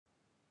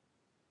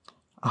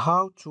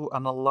how to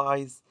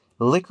analyze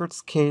Likert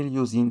scale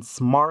using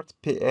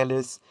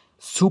SmartPLS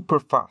super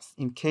fast.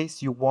 In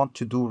case you want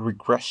to do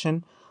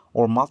regression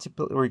or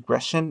multiple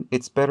regression,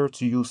 it's better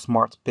to use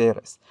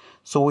SmartPLS.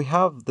 So we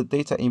have the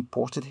data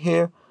imported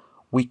here.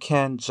 We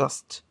can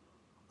just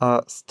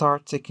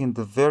start taking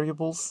the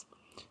variables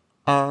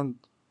and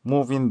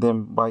moving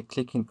them by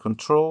clicking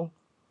Control,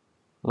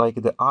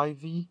 like the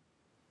IV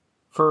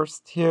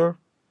first here,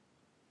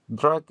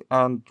 drag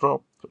and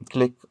drop,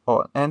 click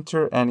on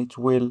Enter, and it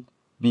will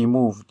be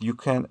moved. You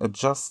can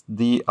adjust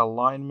the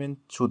alignment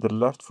to the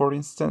left, for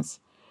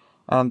instance,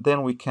 and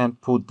then we can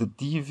put the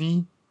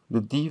DV.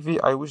 The DV,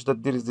 I wish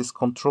that there is this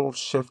Control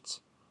Shift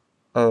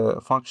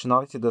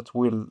functionality that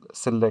will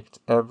select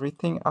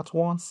everything at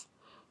once.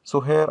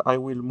 So here I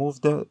will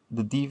move the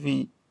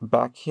DV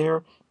back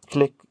here,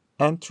 click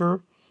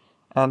Enter,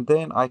 and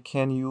then I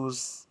can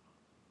use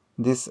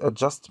this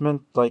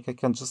adjustment, like I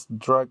can just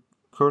drag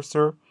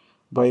cursor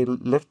by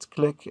left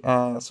click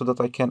so that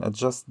I can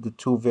adjust the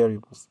two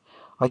variables.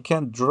 I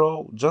can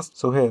draw just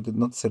so here I did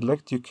not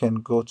select. You can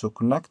go to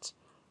connect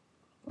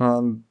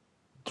and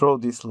draw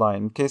this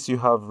line in case you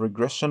have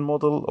regression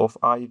model of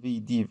IV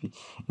DV.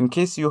 In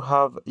case you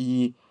have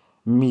a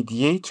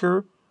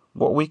mediator,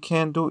 what we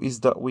can do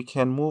is that we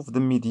can move the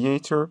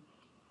mediator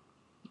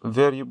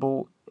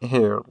variable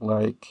here,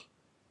 like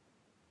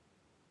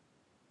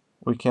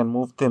we can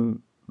move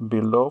them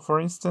below, for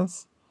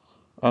instance,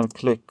 and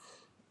click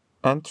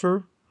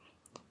Enter,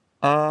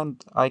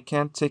 and I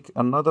can take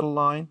another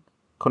line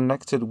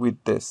connected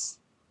with this.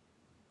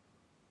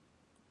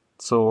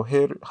 So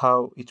here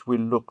how it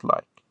will look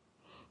like.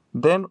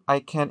 Then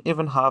I can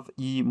even have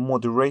a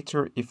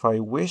moderator if I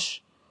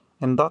wish.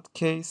 In that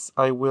case,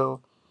 I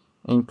will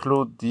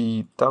include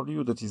the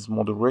W that is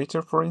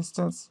moderator, for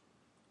instance,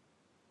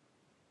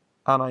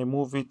 and I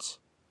move it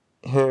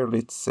here,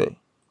 let's say.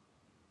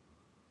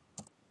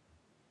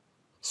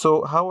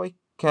 So how I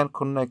can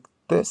connect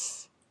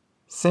this?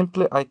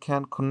 Simply I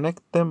can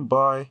connect them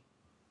by,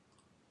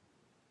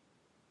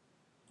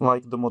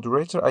 like the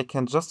moderator, I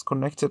can just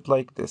connect it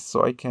like this.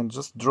 So I can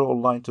just draw a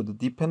line to the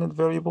dependent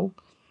variable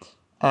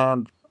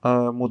and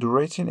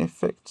moderating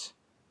effect,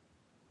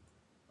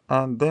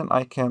 and then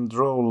I can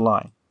draw a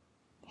line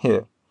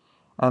here,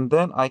 and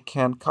then I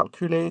can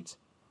calculate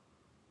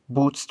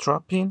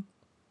bootstrapping,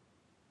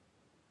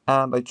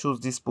 and I choose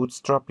this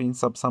bootstrapping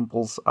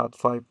subsamples at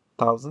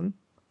 5,000.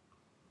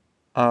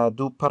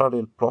 Do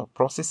parallel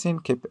processing,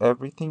 keep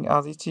everything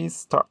as it is,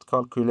 start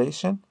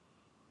calculation,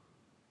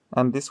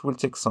 and this will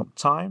take some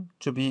time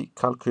to be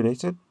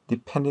calculated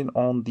depending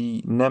on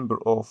the number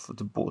of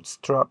the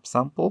bootstrap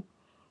sample.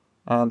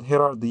 And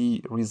here are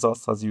the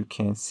results. As you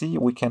can see,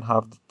 we can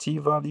have the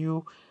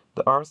t-value,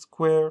 the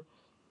r-square,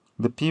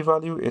 the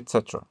p-value,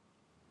 etc.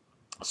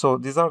 So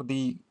these are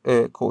the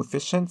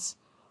coefficients.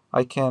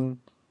 I can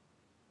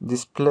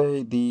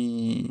display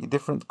the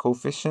different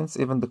coefficients,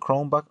 even the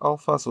Cronbach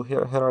alpha. So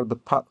here are the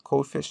path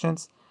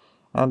coefficients,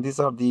 and these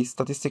are the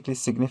statistically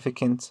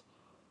significant,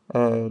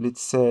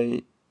 let's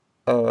say,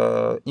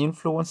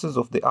 influences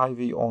of the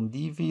IV on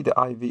DV, the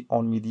IV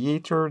on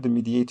mediator, the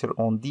mediator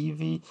on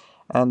DV,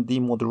 and the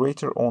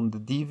moderator on the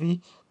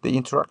DV. The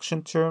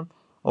interaction term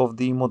of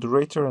the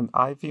moderator and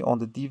IV on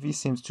the DV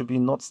seems to be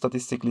not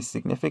statistically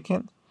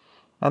significant.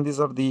 And these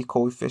are the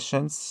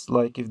coefficients,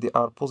 like if they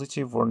are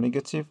positive or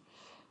negative,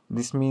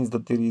 this means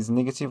that there is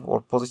negative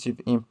or positive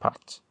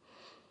impact.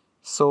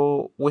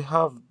 So we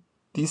have,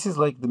 this is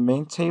like the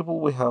main table.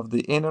 We have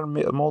the inner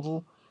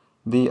model,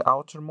 the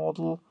outer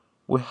model.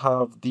 We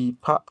have the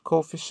path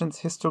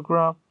coefficients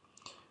histogram.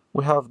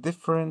 We have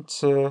different,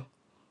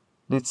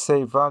 let's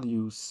say,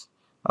 values,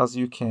 as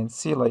you can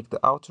see, like the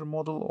outer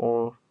model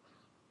or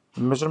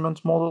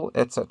measurement model,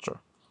 etc.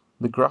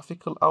 The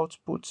graphical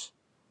output.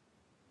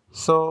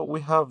 So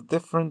we have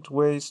different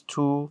ways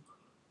to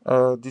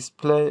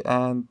display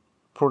and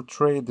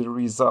portray the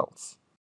results.